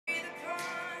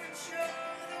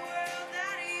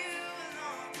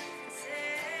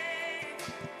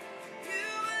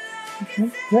Say,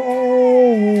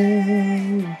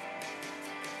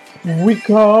 we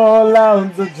call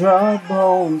out the dry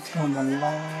bones, come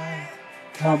alive,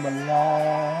 come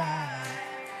alive.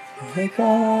 We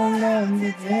call out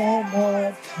the dry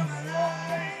bones, come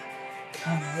alive,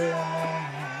 come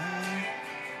alive.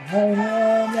 Right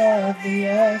out of the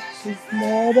ashes,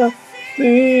 let us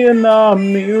see an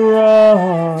army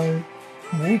rise.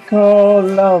 We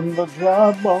call out the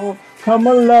dry bones, come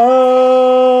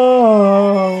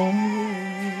alive.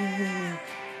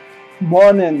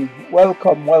 Morning,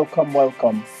 welcome, welcome,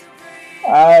 welcome.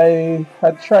 I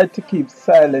had tried to keep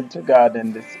silent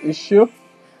regarding this issue,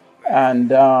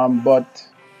 and um, the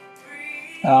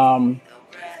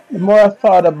more I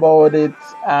thought about it,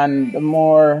 and the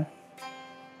more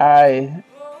I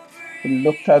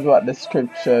looked at what the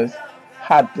scriptures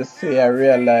had to say, I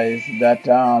realized that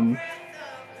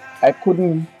I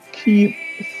couldn't keep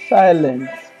silent,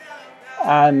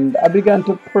 and I began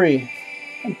to pray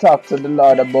and talk to the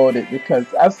Lord about it because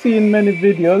I've seen many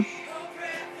videos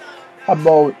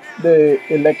about the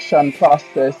election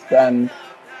process and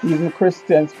even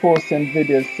Christians posting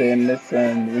videos saying,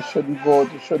 listen, we shouldn't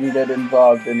vote, we shouldn't get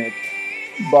involved in it.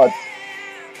 But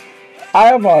I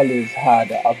have always had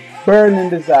a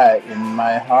burning desire in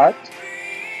my heart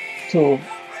to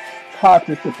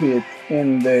participate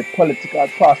in the political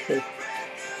process.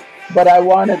 But I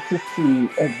wanted to see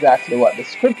exactly what the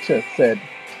scripture said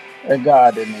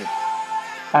regarding it.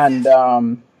 And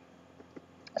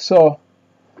so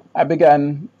I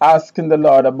began asking the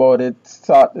Lord about it,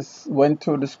 went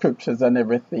through the scriptures and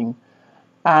everything.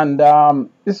 And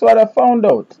this is what I found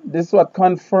out. This is what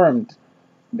confirmed.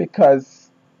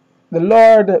 Because the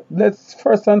Lord, let's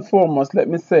first and foremost, let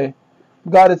me say,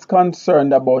 God is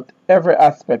concerned about every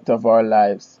aspect of our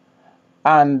lives.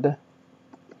 And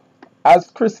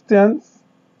as Christians,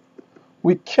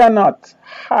 we cannot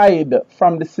hide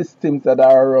from the systems that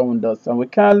are around us. And we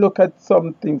can't look at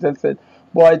some things and say,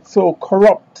 boy, it's so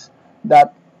corrupt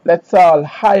that let's all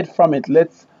hide from it.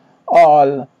 Let's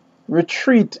all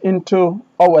retreat into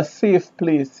our safe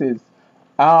places.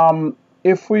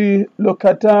 If we look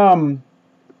at the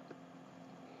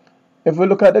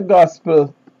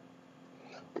gospel,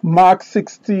 Mark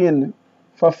 16,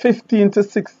 for 15 to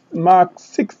 6, Mark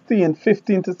 16,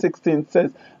 15 to 16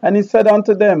 says, and he said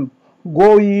unto them,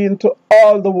 go ye into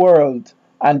all the world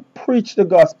and preach the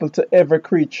gospel to every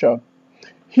creature.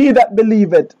 He that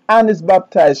believeth and is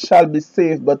baptized shall be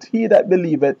saved, but he that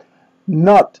believeth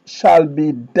not shall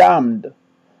be damned.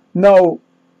 Now,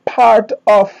 part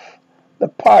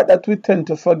that we tend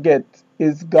to forget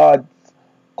is God's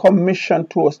commission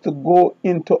to us to go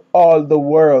into all the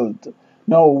world.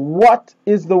 Now, what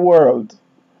is the world?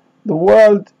 The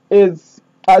world is,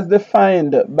 as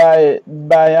defined by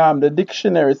the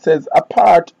dictionary, says a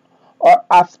part or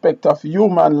aspect of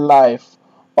human life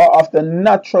or of the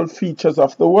natural features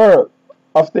of the world,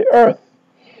 of the earth.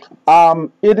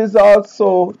 It is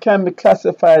also can be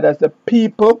classified as the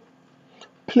people,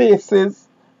 places,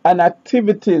 and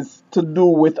activities to do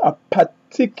with a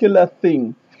particular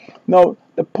thing. Now,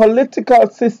 the political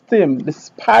system,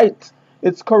 despite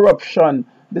its corruption,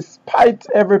 despite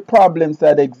every problem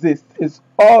that exists, is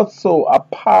also a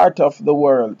part of the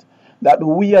world that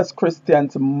we as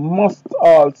Christians must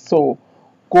also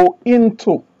go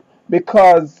into,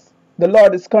 because the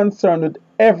Lord is concerned with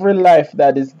every life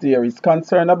that is there. He's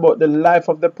concerned about the life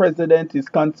of the president. He's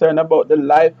concerned about the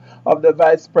life of the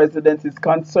vice president. He's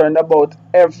concerned about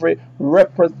every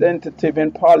representative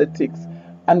in politics.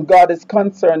 And God is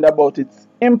concerned about its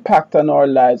impact on our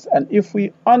lives. And if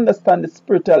we understand the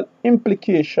spiritual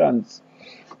implications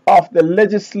of the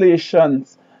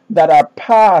legislations that are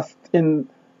passed in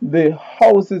the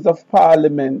houses of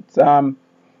parliament,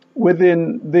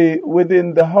 within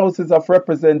the houses of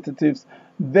representatives,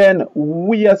 then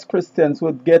we as Christians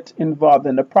would get involved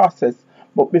in the process.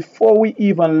 But before we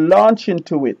even launch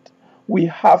into it, we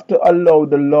have to allow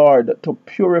the Lord to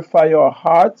purify our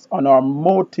hearts and our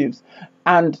motives,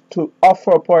 and to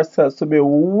offer up ourselves to be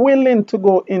willing to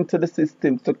go into the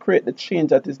systems to create the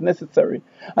change that is necessary.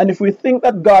 And if we think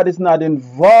that God is not is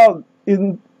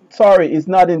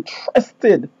not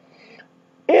interested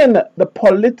in the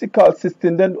political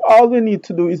system, then all we need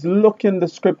to do is look in the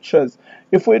scriptures.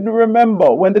 If we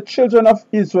remember, when the children of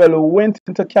Israel went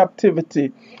into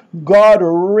captivity, God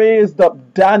raised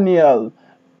up Daniel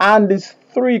and his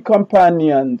three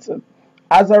companions,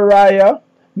 Azariah,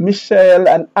 Mishael,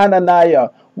 and Ananiah.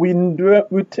 We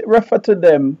refer to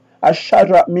them as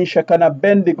Shadrach, Meshach, and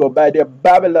Abednego by their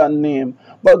Babylon name.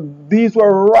 But these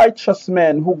were righteous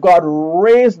men who God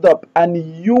raised up and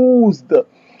used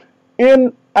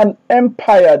in an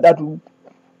empire that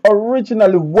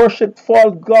originally worshipped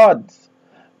false gods.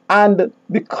 And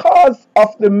because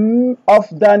of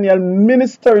Daniel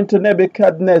ministering to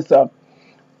Nebuchadnezzar,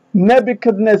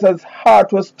 Nebuchadnezzar's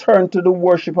heart was turned to the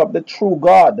worship of the true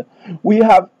God. We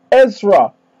have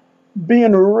Ezra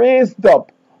being raised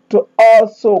up to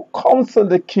also counsel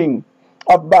the king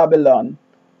of Babylon.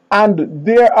 And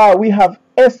we have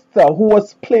Esther, who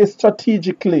was placed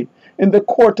strategically in the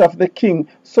court of the king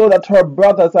so that her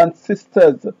brothers and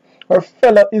sisters, her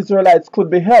fellow Israelites, could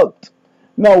be helped.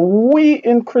 Now, we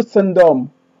in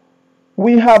Christendom,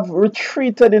 we have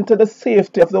retreated into the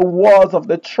safety of the walls of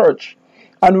the church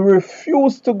and we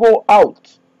refuse to go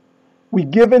out. We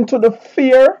give in to the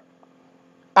fear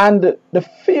and the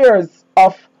fears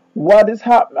of what is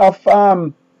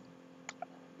happening,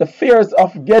 the fears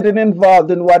of getting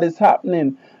involved in what is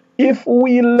happening. If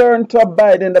we learn to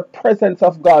abide in the presence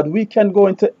of God, we can go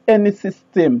into any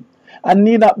system and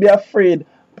need not be afraid,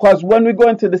 because when we go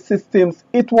into the systems,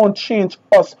 it won't change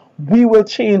us. We will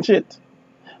change it.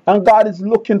 And God is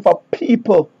looking for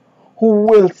people who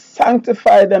will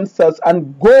sanctify themselves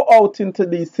and go out into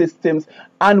these systems.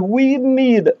 And we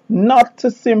need not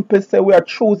to simply say we are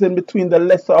choosing between the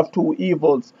lesser of two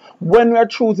evils. When we are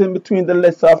choosing between the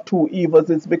lesser of two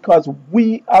evils, it's because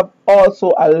we have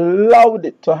also allowed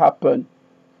it to happen.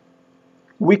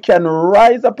 We can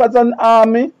rise up as an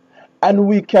army and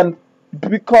we can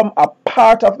become a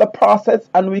part of the process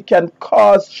and we can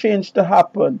cause change to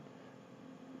happen.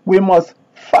 We must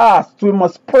fast, we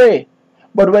must pray.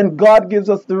 But when God gives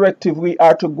us directive, we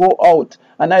are to go out.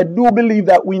 And I do believe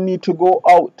that we need to go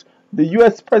out. The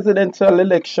US presidential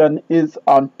election is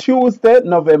on Tuesday,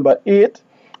 November 8th.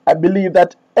 I believe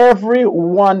that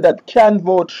everyone that can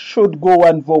vote should go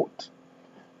and vote.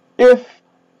 If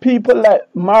people like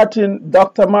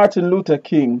Dr. Martin Luther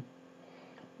King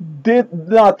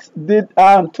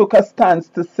took a stance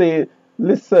to say,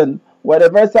 listen,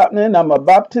 whatever is happening, I'm a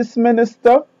Baptist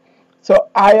minister, so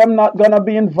I am not going to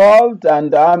be involved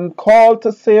and I'm called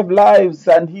to save lives.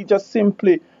 And he just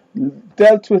simply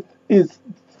dealt with his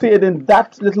fate in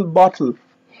that little bottle,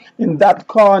 in that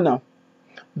corner.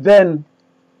 Then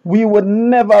we would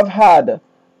never have had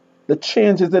the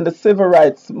changes in the civil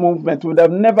rights movement. Would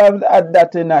have never had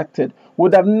that enacted.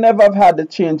 Would have never have had the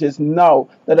changes now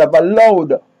that have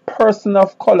allowed person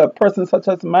of color, persons such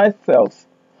as myself,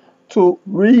 to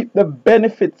reap the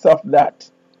benefits of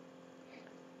that.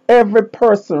 Every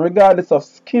person, regardless of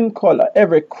skin color,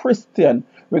 every Christian,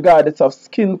 regardless of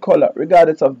skin color,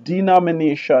 regardless of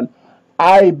denomination,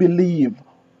 I believe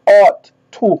ought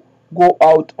to go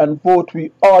out and vote.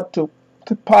 We ought to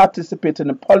participate in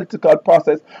the political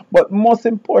process. But most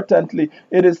importantly,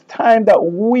 it is time that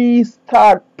we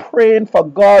start praying for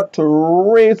God to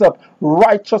raise up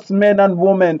righteous men and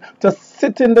women to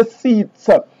sit in the seats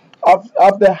of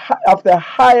the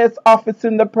highest office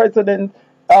in the president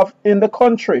in the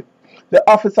country, the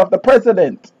office of the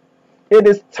president. It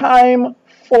is time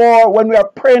for, when we are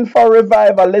praying for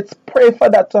revival, let's pray for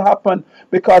that to happen,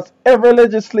 because every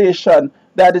legislation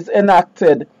that is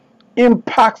enacted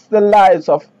impacts the lives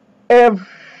of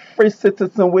every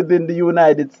citizen within the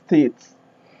United States.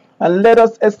 And let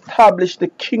us establish the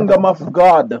kingdom of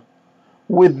God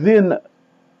within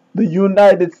the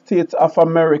United States of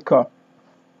America.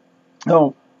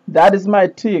 Now, that is my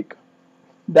take.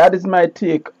 That is my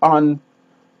take on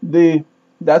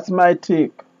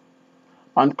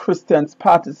Christians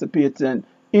participating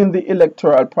in the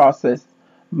electoral process.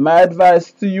 My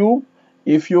advice to you,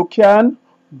 if you can,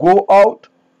 go out,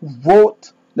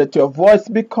 vote, let your voice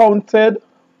be counted,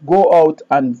 go out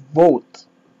and vote.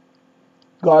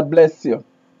 God bless you.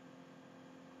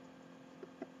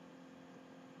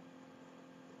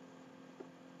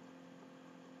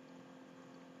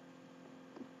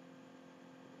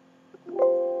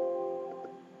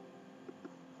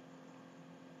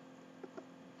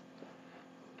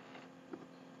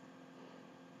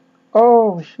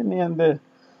 Oh, Shini and the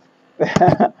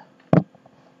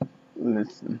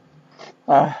listen.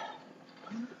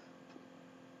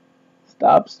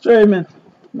 Stop streaming.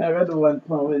 Maybe the one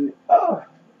when I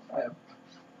have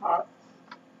heart.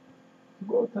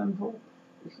 Go out and vote.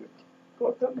 Go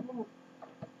out and vote.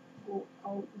 Go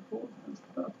out and vote and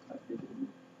stop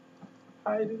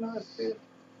hiding ourselves.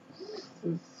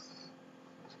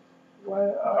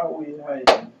 Why are we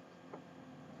hiding?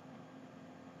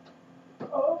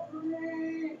 Oh,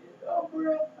 breathe, oh,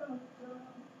 breath.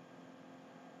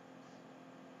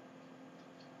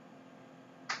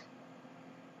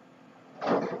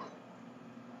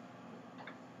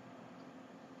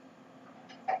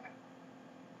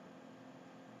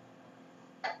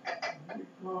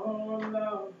 All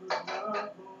love is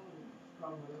not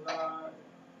come alive.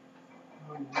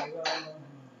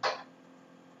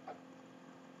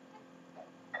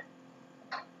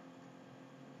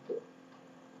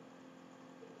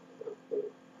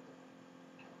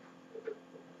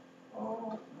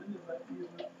 Oh, I never even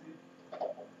see.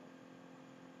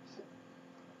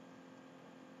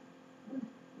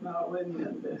 Now when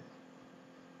you're there.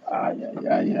 Ay, ay,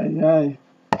 ay, ay,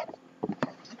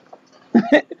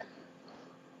 ay.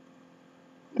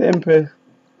 Tempe.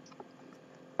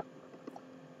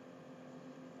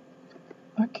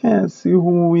 I can't see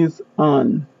who is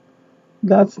on.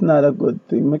 That's not a good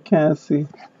thing. I can't see.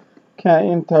 Can't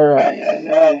interact. Ay,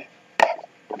 ay,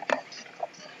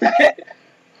 ay.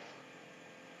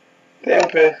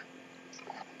 Tempe.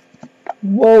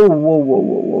 Whoa, whoa, whoa,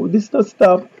 whoa, whoa. This does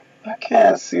stop. I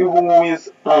can't see who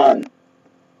is on.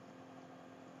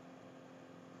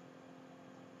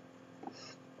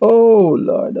 Oh,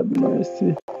 Lord have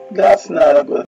mercy. That's not a good